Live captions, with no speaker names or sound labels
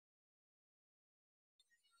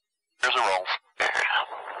There's a roll.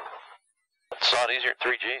 It's a lot easier at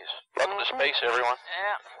 3Gs. Welcome to space, everyone.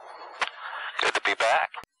 Yeah. Good to be back.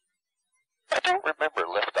 I don't remember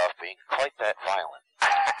liftoff being quite that violent.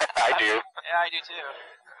 I do. Yeah, I do too.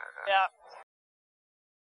 Yeah.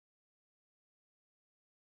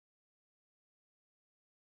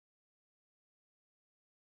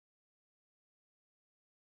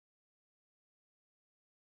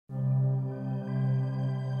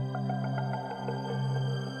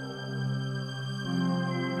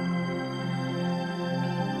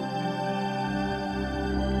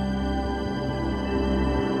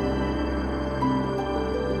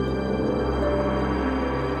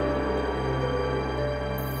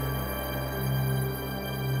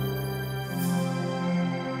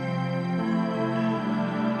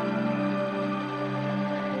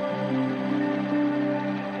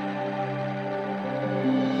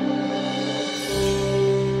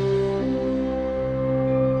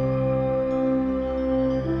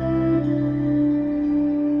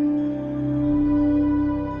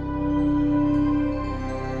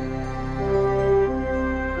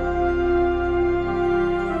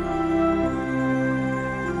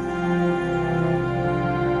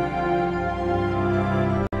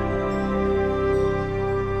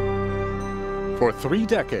 For 3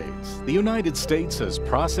 decades, the United States has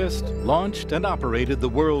processed, launched, and operated the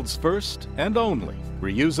world's first and only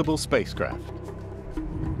reusable spacecraft.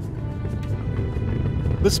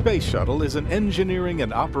 The Space Shuttle is an engineering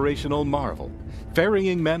and operational marvel,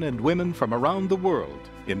 ferrying men and women from around the world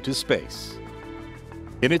into space.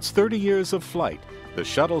 In its 30 years of flight, the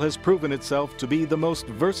shuttle has proven itself to be the most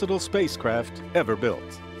versatile spacecraft ever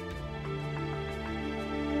built.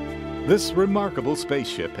 This remarkable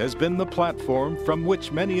spaceship has been the platform from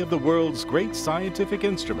which many of the world's great scientific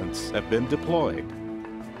instruments have been deployed.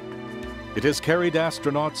 It has carried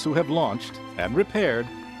astronauts who have launched and repaired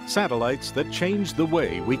satellites that changed the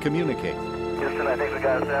way we communicate. Houston, I think we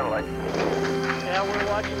got a satellite. Yeah, we're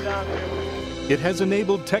watching down here. It has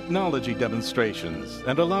enabled technology demonstrations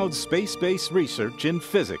and allowed space-based research in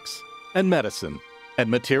physics and medicine and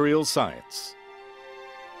materials science,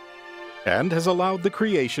 and has allowed the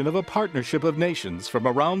creation of a partnership of nations from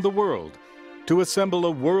around the world to assemble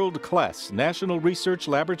a world-class national research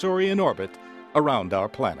laboratory in orbit around our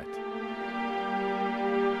planet.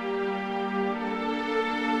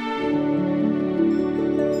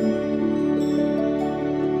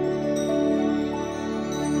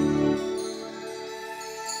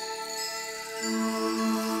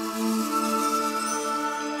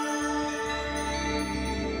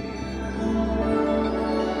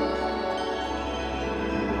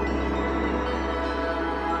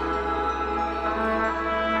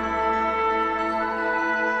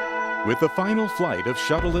 With the final flight of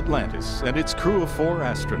Shuttle Atlantis and its crew of 4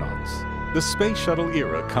 astronauts, the Space Shuttle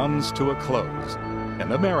era comes to a close,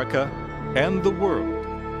 and America and the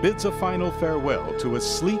world bids a final farewell to a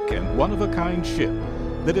sleek and one-of-a-kind ship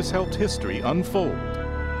that has helped history unfold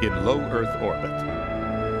in low Earth orbit.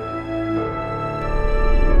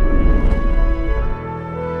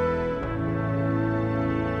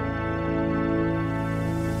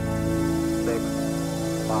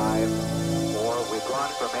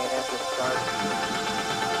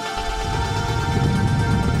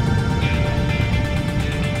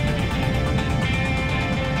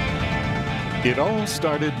 It all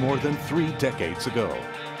started more than 3 decades ago.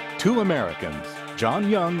 2 Americans, John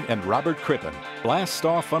Young and Robert Crippen, blast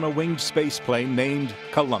off on a winged spaceplane named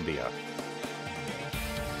Columbia.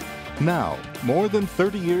 Now, more than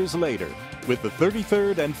 30 years later, with the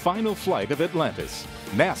 33rd and final flight of Atlantis,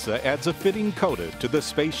 NASA adds a fitting coda to the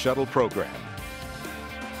Space Shuttle program.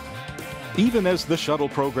 Even as the shuttle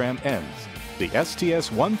program ends, the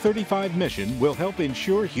STS-135 mission will help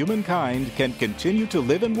ensure humankind can continue to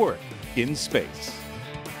live and work in space.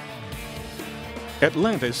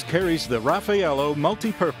 Atlantis carries the Raffaello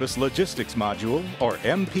Multipurpose Logistics Module, or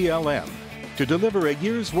MPLM, to deliver a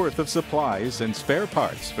year's worth of supplies and spare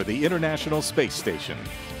parts for the International Space Station.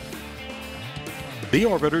 The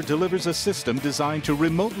orbiter delivers a system designed to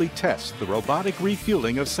remotely test the robotic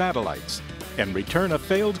refueling of satellites and return a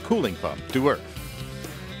failed cooling pump to Earth.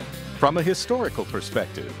 From a historical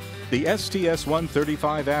perspective, the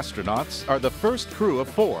STS-135 astronauts are the first crew of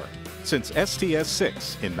 4 since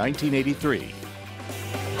STS-6 in 1983.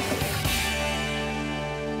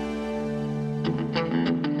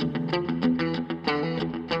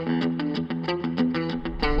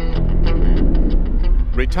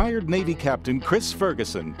 Retired Navy Captain Chris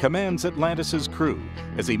Ferguson commands Atlantis' crew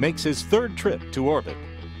as he makes his 3rd trip to orbit.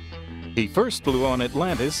 He first flew on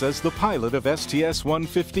Atlantis as the pilot of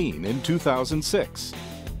STS-115 in 2006.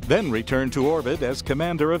 then returned to orbit as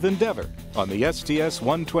commander of Endeavour on the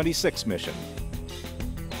STS-126 mission.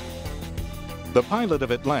 The pilot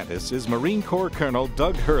of Atlantis is Marine Corps Colonel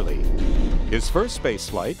Doug Hurley. His first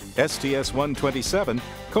spaceflight, STS-127,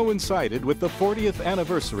 coincided with the 40th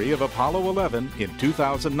anniversary of Apollo 11 in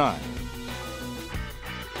 2009.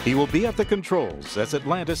 He will be at the controls as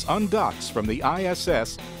Atlantis undocks from the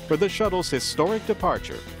ISS for the shuttle's historic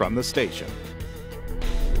departure from the station.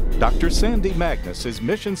 Dr. Sandy Magnus is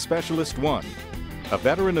Mission Specialist 1. A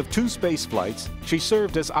veteran of 2 space flights, she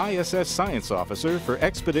served as ISS Science Officer for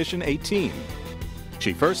Expedition 18.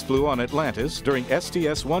 She first flew on Atlantis during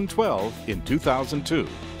STS-112 in 2002.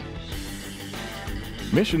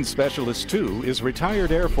 Mission Specialist 2 is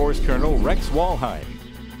retired Air Force Colonel Rex Walheim.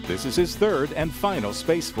 This is his 3rd and final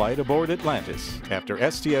spaceflight aboard Atlantis after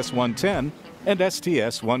STS-110 and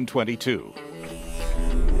STS-122.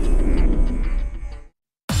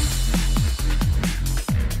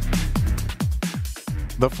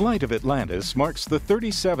 The flight of Atlantis marks the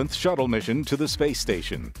 37th shuttle mission to the space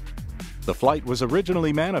station. The flight was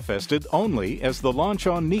originally manifested only as the Launch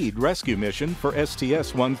on Need rescue mission for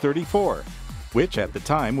STS-134, which at the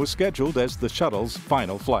time was scheduled as the shuttle's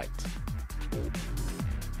final flight.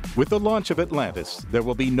 With the launch of Atlantis, there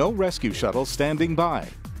will be no rescue shuttle standing by.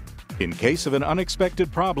 In case of an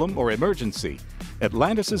unexpected problem or emergency,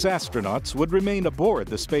 Atlantis's astronauts would remain aboard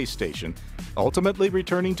the space station, ultimately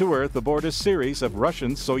returning to Earth aboard a series of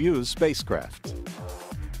Russian Soyuz spacecraft.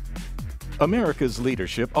 America's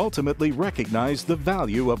leadership ultimately recognized the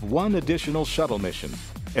value of one additional shuttle mission,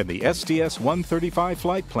 and the STS-135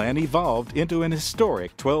 flight plan evolved into an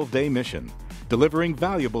historic 12-day mission, delivering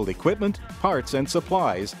valuable equipment, parts, and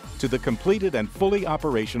supplies to the completed and fully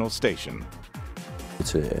operational station.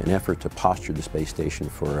 It's an effort to posture the space station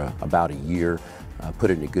for about a year,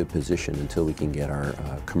 put it in a good position until we can get our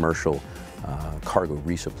commercial cargo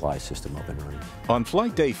resupply system up and running. On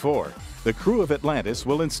Flight Day 4, the crew of Atlantis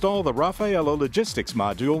will install the Raffaello Logistics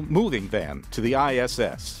Module moving van to the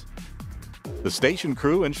ISS. The station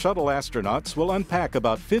crew and shuttle astronauts will unpack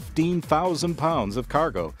about 15,000 pounds of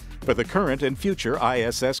cargo for the current and future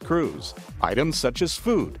ISS crews, items such as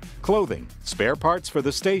food, clothing, spare parts for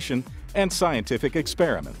the station, and scientific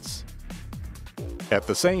experiments. At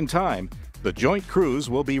the same time, the joint crews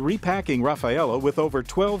will be repacking Raffaello with over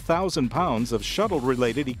 12,000 pounds of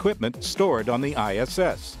shuttle-related equipment stored on the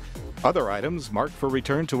ISS, other items marked for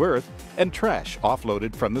return to Earth, and trash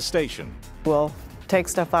offloaded from the station. We'll take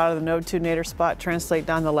stuff out of the Node 2 nadir spot, translate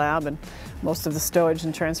down the lab, and most of the stowage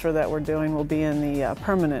and transfer that we're doing will be in the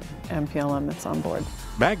permanent MPLM that's on board.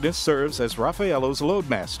 Magnus serves as Raffaello's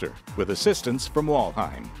loadmaster, with assistance from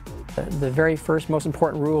Walheim. The very first most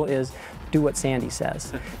important rule is do what Sandy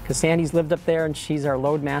says, because Sandy's lived up there and she's our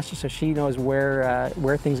load master, so she knows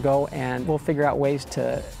where things go, and we'll figure out ways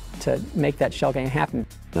to make that shell game happen.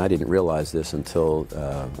 And I didn't realize this until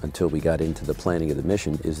we got into the planning of the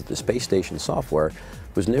mission, is that the space station software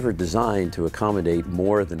was never designed to accommodate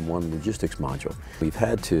more than one logistics module. We've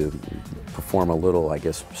had to perform a little, I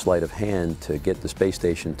guess, sleight of hand to get the space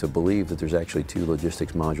station to believe that there's actually 2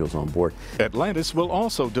 logistics modules on board. Atlantis will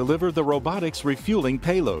also deliver the robotics refueling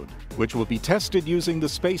payload, which will be tested using the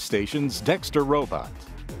space station's Dexter robot.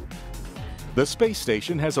 The space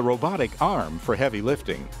station has a robotic arm for heavy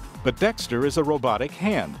lifting, but Dexter is a robotic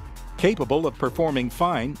hand, capable of performing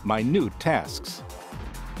fine, minute tasks.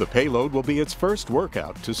 The payload will be its first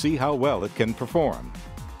workout to see how well it can perform.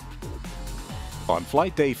 On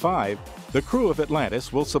Flight Day 5, the crew of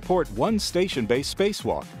Atlantis will support one station-based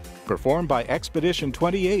spacewalk, performed by Expedition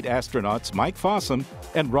 28 astronauts Mike Fossum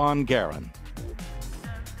and Ron Garan.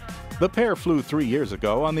 The pair flew 3 years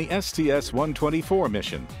ago on the STS-124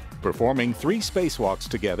 mission, performing 3 spacewalks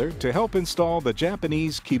together to help install the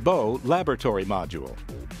Japanese Kibo laboratory module.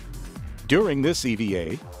 During this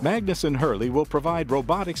EVA, Magnus and Hurley will provide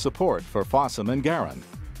robotic support for Fossum and Garan.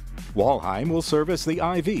 Walheim will serve as the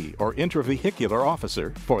IV, or intravehicular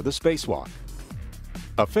officer, for the spacewalk.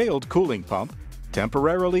 A failed cooling pump,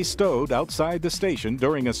 temporarily stowed outside the station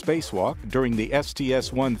during a spacewalk during the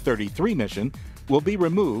STS-133 mission, will be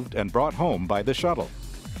removed and brought home by the shuttle.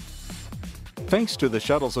 Thanks to the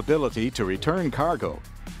shuttle's ability to return cargo,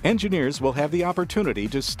 engineers will have the opportunity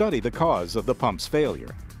to study the cause of the pump's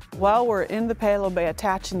failure. While we're in the payload bay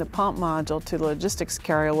attaching the pump module to the logistics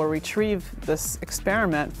carrier, we'll retrieve this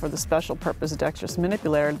experiment for the special purpose dexterous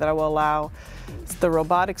manipulator that will allow the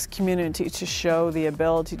robotics community to show the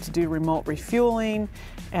ability to do remote refueling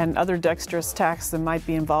and other dexterous tasks that might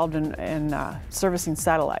be involved in servicing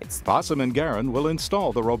satellites. Fossum and Garan will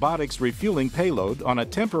install the robotics refueling payload on a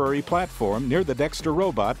temporary platform near the Dexter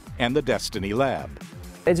robot and the Destiny lab.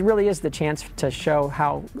 It really is the chance to show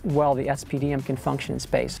how well the SPDM can function in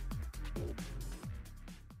space.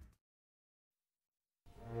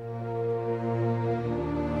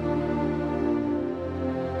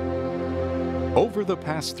 Over the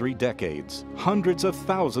past 3 decades, hundreds of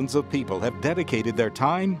thousands of people have dedicated their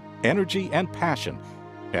time, energy, and passion,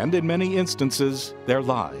 and in many instances, their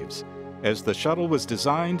lives, as the shuttle was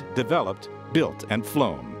designed, developed, built, and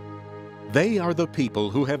flown. They are the people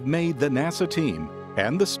who have made the NASA team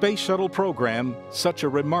and the Space Shuttle program such a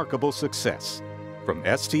remarkable success, from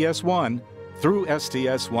STS-1 through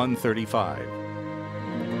STS-135.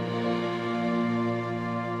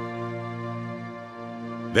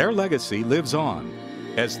 Their legacy lives on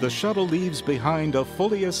as the shuttle leaves behind a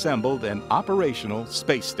fully assembled and operational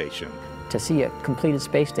space station. To see a completed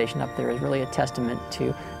space station up there is really a testament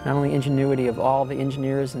to not only ingenuity of all the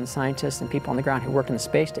engineers and scientists and people on the ground who worked in the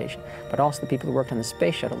space station, but also the people who worked on the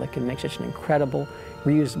space shuttle that can make such an incredible,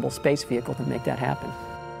 reusable space vehicle to make that happen.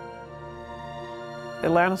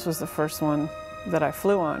 Atlantis was the first one that I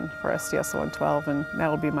flew on for STS-112, and that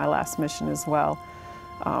will be my last mission as well.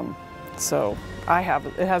 So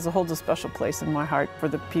it holds a special place in my heart for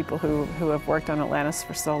the people who have worked on Atlantis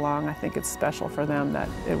for so long. I think it's special for them that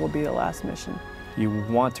it will be the last mission. You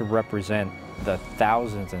want to represent the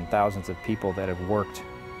thousands and thousands of people that have worked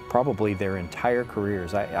probably their entire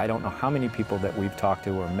careers. I don't know how many people that we've talked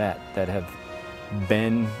to or met that have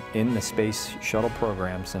been in the Space Shuttle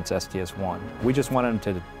program since STS-1. We just want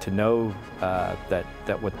them to know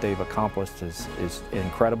that what they've accomplished is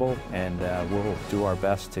incredible, and we'll do our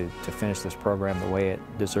best to finish this program the way it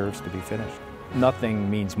deserves to be finished. Nothing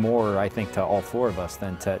means more, I think, to all 4 of us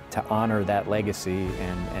than to honor that legacy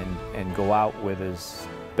and go out with as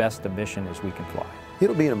best a mission as we can fly.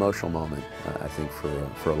 It'll be an emotional moment, I think,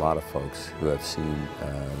 for a lot of folks who have seen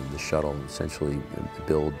the shuttle essentially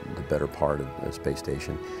build the better part of the space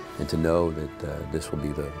station, and to know that this will be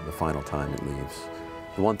the final time it leaves.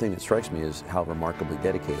 The one thing that strikes me is how remarkably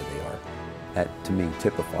dedicated they are. That, to me,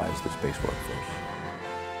 typifies the space workforce.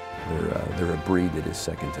 They're a breed that is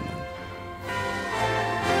second to none.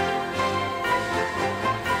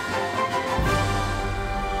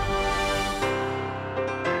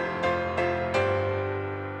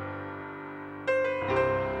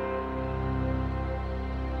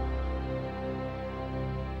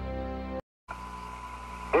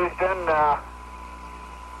 Houston,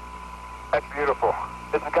 that's beautiful.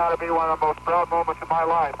 This has got to be one of the most proud moments of my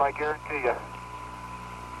life, I guarantee you.